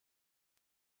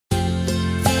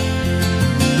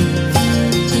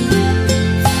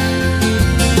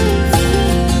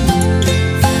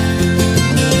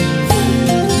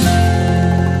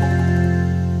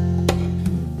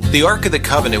The Ark of the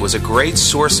Covenant was a great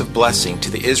source of blessing to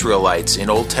the Israelites in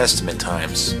Old Testament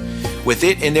times. With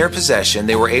it in their possession,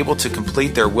 they were able to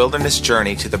complete their wilderness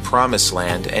journey to the Promised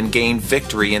Land and gain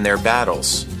victory in their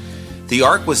battles. The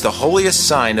Ark was the holiest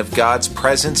sign of God's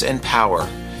presence and power.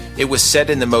 It was set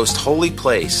in the most holy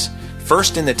place,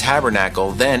 first in the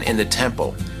tabernacle, then in the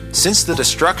temple. Since the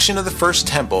destruction of the first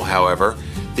temple, however,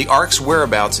 the Ark's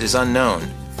whereabouts is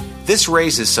unknown. This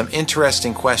raises some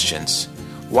interesting questions.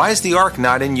 Why is the Ark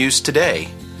not in use today?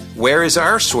 Where is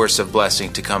our source of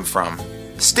blessing to come from?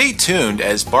 Stay tuned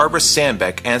as Barbara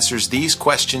Sandbeck answers these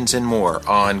questions and more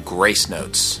on Grace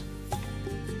Notes.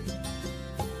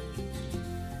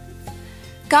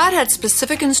 God had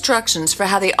specific instructions for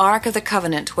how the Ark of the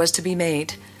Covenant was to be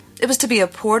made. It was to be a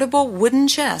portable wooden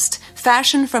chest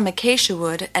fashioned from acacia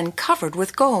wood and covered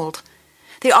with gold.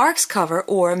 The Ark's cover,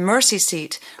 or mercy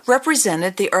seat,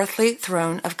 represented the earthly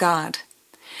throne of God.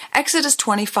 Exodus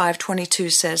 25:22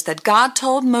 says that God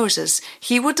told Moses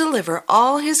he would deliver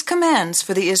all his commands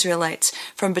for the Israelites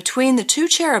from between the two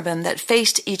cherubim that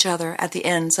faced each other at the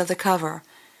ends of the cover.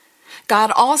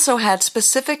 God also had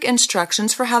specific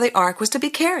instructions for how the ark was to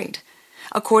be carried.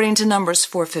 According to Numbers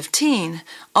 4:15,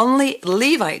 only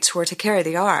Levites were to carry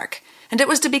the ark, and it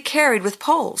was to be carried with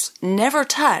poles, never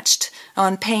touched,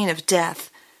 on pain of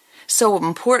death. So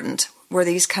important were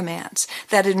these commands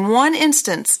that in one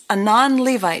instance a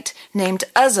non-Levite named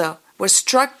Uzzah was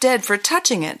struck dead for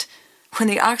touching it when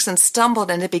the oxen stumbled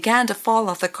and it began to fall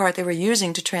off the cart they were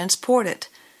using to transport it.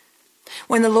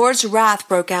 When the Lord's wrath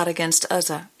broke out against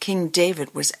Uzzah, King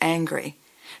David was angry.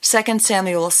 2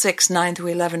 Samuel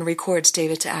 6:9-11 records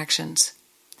David's actions.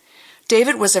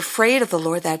 David was afraid of the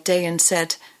Lord that day and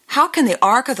said, "How can the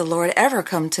ark of the Lord ever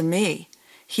come to me?"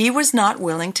 He was not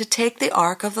willing to take the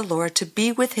ark of the Lord to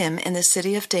be with him in the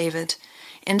city of David.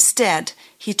 Instead,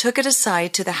 he took it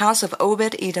aside to the house of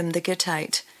Obed-Edom the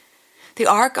Gittite. The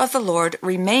ark of the Lord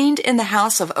remained in the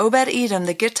house of Obed-Edom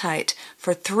the Gittite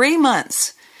for 3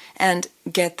 months. And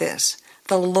get this,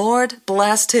 the Lord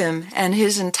blessed him and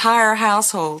his entire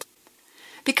household.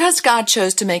 Because God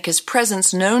chose to make his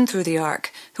presence known through the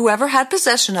ark, whoever had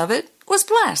possession of it was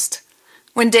blessed.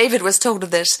 When David was told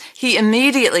of this, he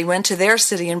immediately went to their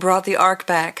city and brought the ark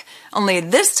back. Only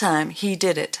this time he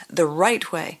did it the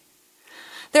right way.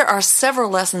 There are several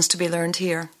lessons to be learned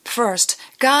here. First,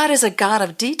 God is a God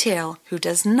of detail who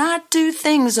does not do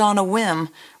things on a whim.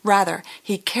 Rather,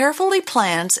 he carefully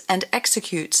plans and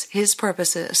executes his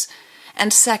purposes.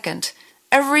 And second,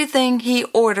 everything he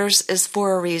orders is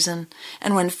for a reason,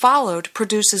 and when followed,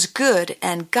 produces good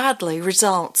and godly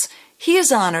results. He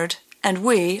is honored, and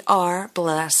we are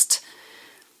blessed.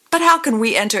 But how can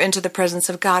we enter into the presence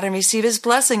of God and receive his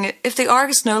blessing if the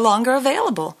ark is no longer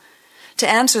available? To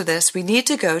answer this, we need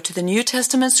to go to the New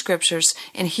Testament scriptures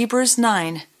in Hebrews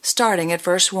 9, starting at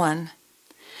verse 1.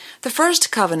 The first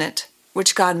covenant,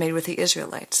 which God made with the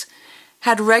Israelites,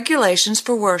 had regulations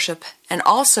for worship and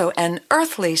also an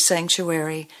earthly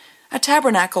sanctuary. A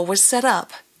tabernacle was set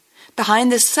up.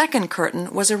 Behind this second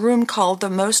curtain was a room called the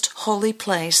Most Holy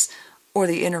Place, or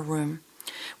the inner room,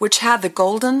 which had the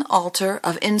golden altar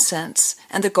of incense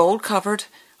and the gold-covered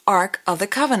Ark of the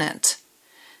Covenant.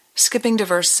 Skipping to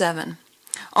verse 7.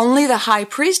 Only the high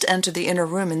priest entered the inner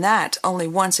room, and that only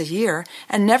once a year,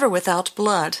 and never without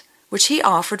blood, which he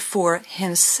offered for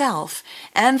himself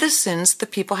and the sins the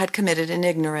people had committed in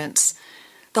ignorance.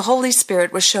 The Holy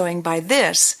Spirit was showing by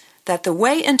this that the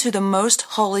way into the most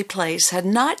holy place had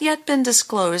not yet been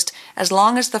disclosed as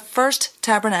long as the first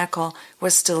tabernacle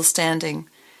was still standing.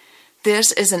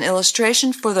 This is an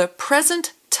illustration for the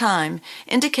present time,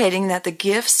 indicating that the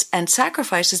gifts and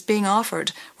sacrifices being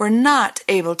offered were not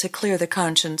able to clear the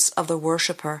conscience of the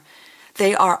worshiper.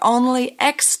 They are only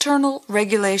external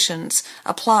regulations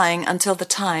applying until the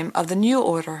time of the new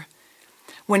order.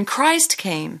 When Christ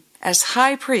came as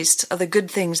high priest of the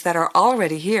good things that are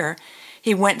already here,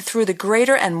 he went through the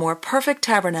greater and more perfect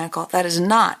tabernacle that is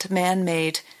not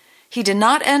man-made. He did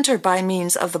not enter by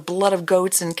means of the blood of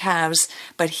goats and calves,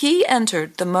 but he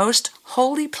entered the most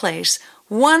holy place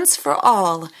once for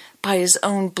all by his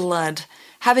own blood,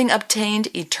 having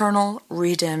obtained eternal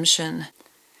redemption.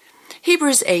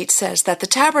 Hebrews 8 says that the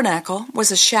tabernacle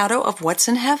was a shadow of what's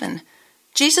in heaven.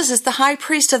 Jesus is the high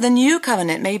priest of the new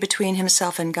covenant made between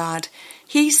himself and God.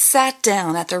 He sat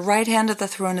down at the right hand of the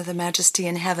throne of the majesty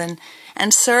in heaven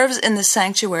and serves in the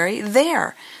sanctuary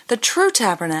there, the true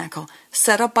tabernacle,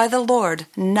 set up by the Lord,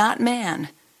 not man.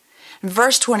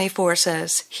 Verse 24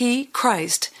 says, He,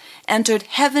 Christ, entered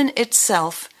heaven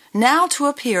itself, now to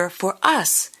appear for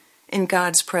us in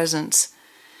God's presence.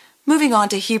 Moving on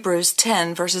to Hebrews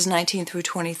 10, verses 19 through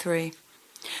 23.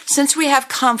 Since we have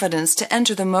confidence to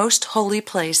enter the most holy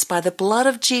place by the blood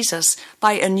of Jesus,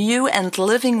 by a new and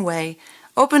living way,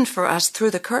 opened for us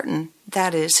through the curtain,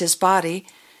 that is, his body,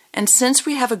 and since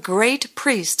we have a great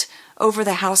priest over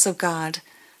the house of God,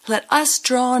 let us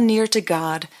draw near to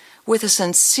God with a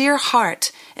sincere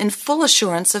heart in full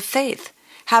assurance of faith,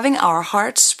 having our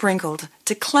hearts sprinkled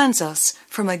to cleanse us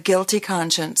from a guilty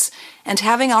conscience, and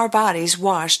having our bodies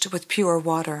washed with pure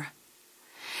water.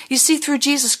 You see, through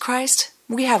Jesus Christ,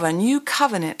 we have a new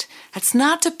covenant that's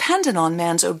not dependent on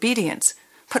man's obedience,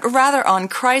 but rather on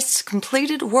Christ's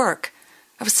completed work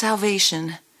of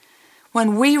salvation.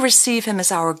 When we receive him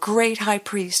as our great high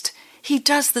priest, he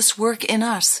does this work in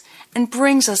us and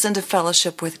brings us into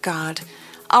fellowship with God.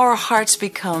 Our hearts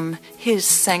become his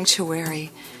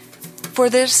sanctuary. For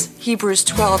this, Hebrews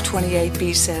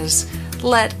 12:28b says,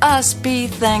 "Let us be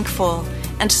thankful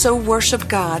and so worship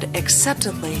God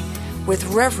acceptably with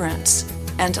reverence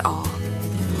and awe."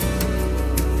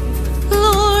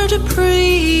 Lord,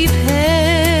 prepare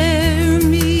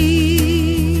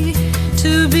me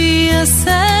to be a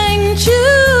sanctuary,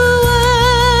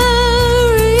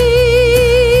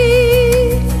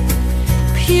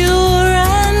 pure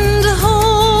and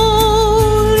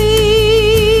holy,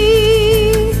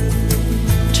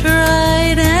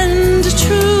 tried and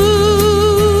true,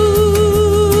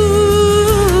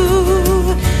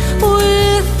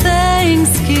 with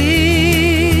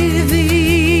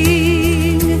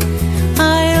thanksgiving.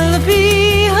 I'll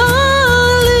be a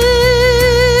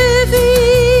living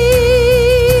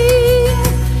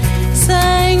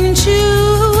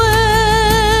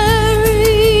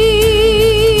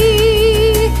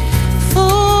sanctuary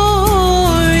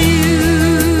for you.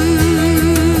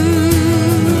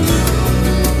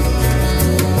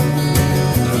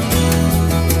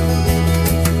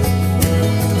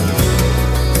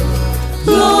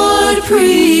 Lord,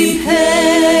 prepare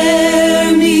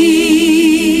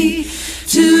me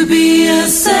to be a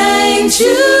sanctuary,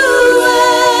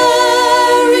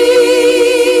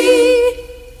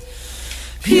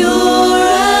 pure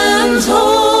and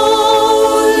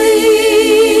holy,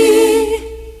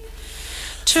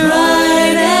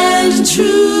 tried and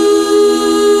true,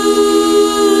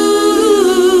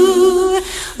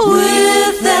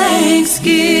 with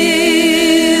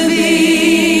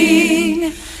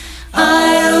thanksgiving.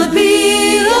 I'll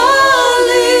be a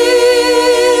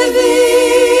living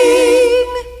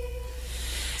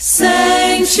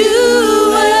sanctuary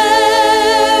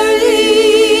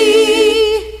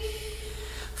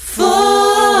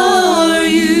for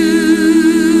you.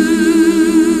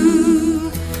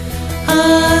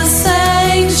 A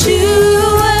sanctuary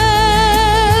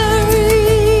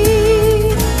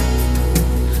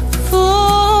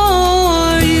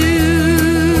for you.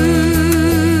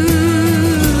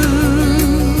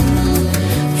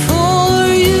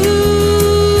 For you.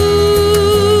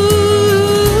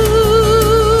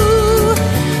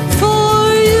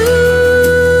 For you.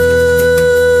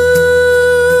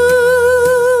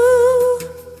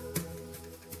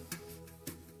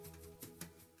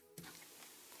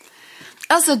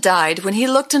 Uzzah died when he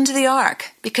looked into the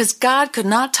ark, because God could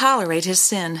not tolerate his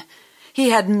sin. He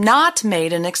had not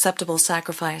made an acceptable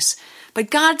sacrifice, but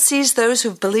God sees those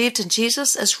who've believed in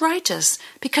Jesus as righteous,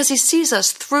 because he sees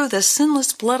us through the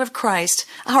sinless blood of Christ,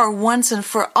 our once and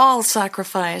for all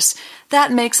sacrifice.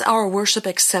 That makes our worship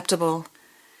acceptable.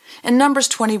 In Numbers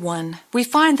 21, we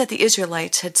find that the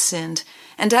Israelites had sinned,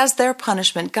 and as their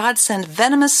punishment, God sent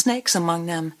venomous snakes among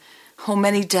them. Oh,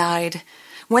 many died.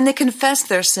 When they confessed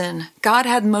their sin, God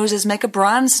had Moses make a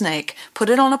bronze snake, put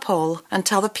it on a pole, and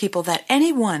tell the people that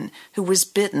anyone who was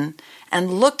bitten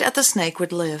and looked at the snake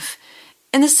would live.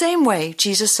 In the same way,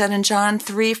 Jesus said in John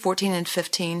 3:14 and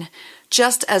 15,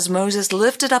 "Just as Moses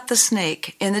lifted up the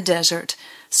snake in the desert,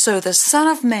 so the Son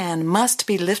of Man must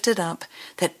be lifted up,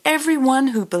 that everyone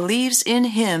who believes in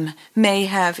him may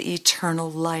have eternal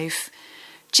life."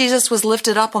 Jesus was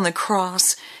lifted up on the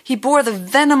cross. He bore the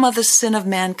venom of the sin of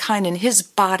mankind in his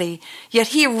body, yet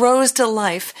he rose to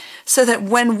life, so that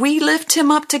when we lift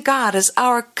him up to God as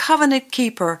our covenant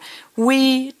keeper,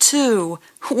 we too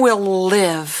will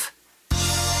live.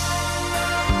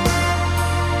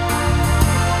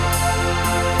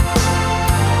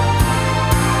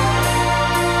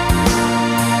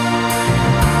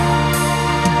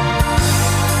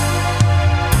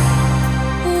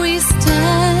 We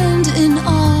stand in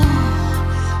awe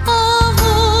of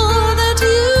all that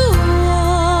you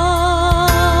are,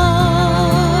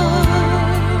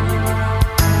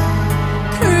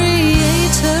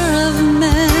 Creator of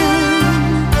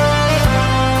man,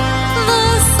 the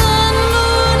Son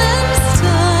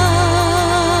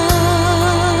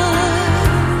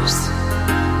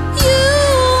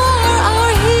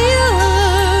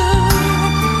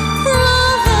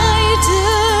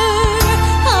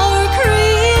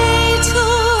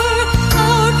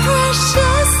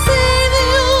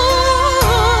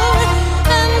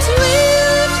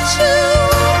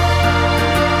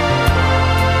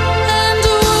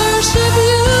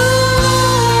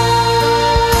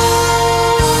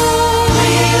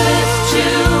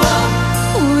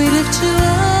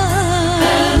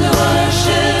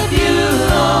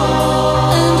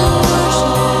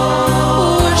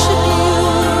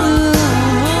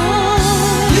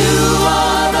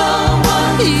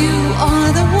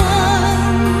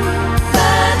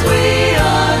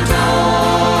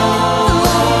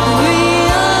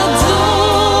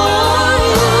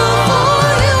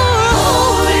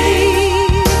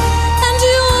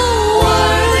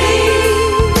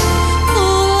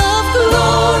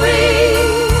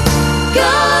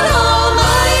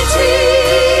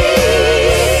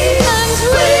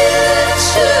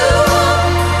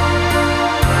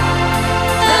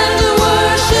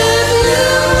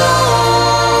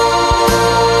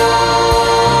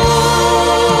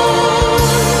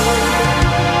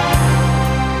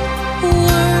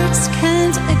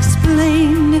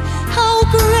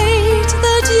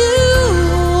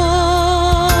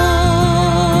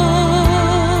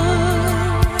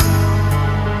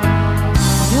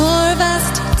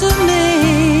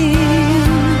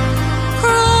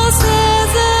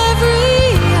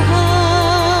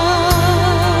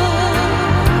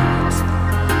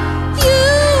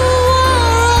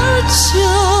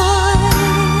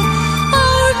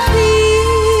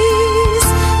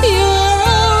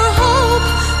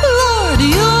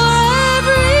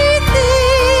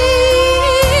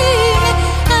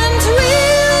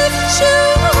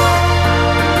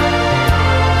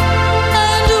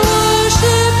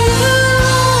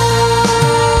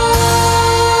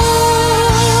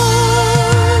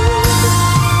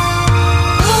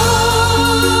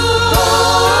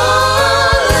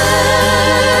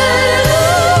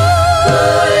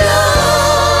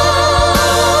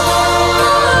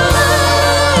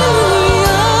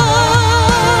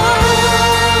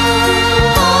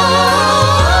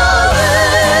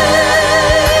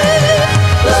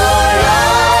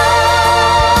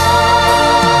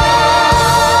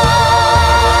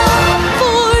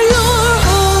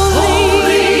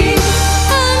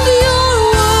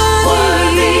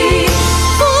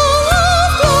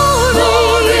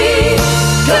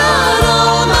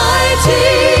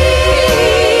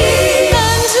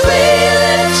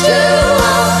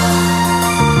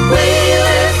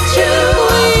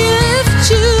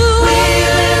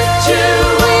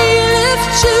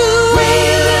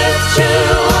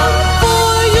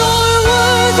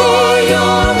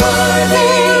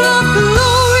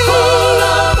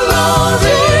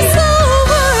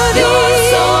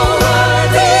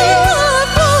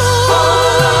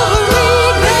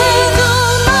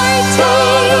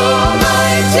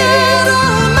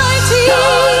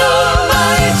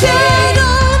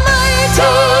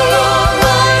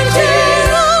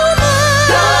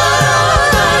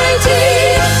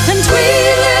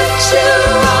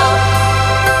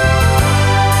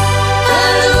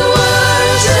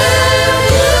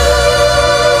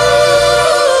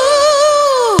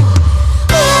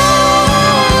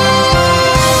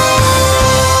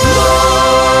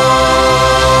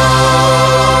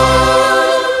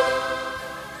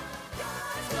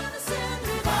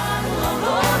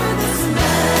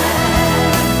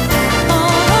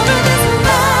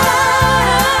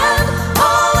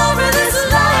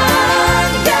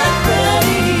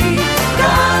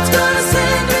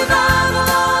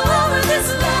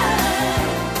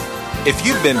If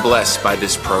you've been blessed by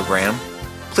this program,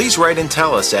 please write and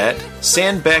tell us at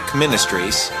Sandbeck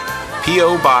Ministries,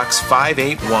 P.O. Box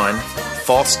 581,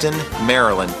 Falston,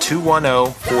 Maryland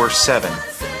 21047,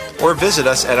 or visit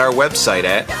us at our website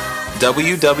at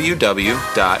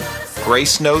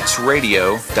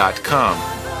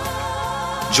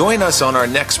www.gracenotesradio.com. Join us on our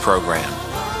next program.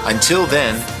 Until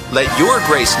then, let your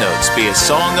Grace Notes be a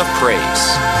song of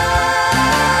praise.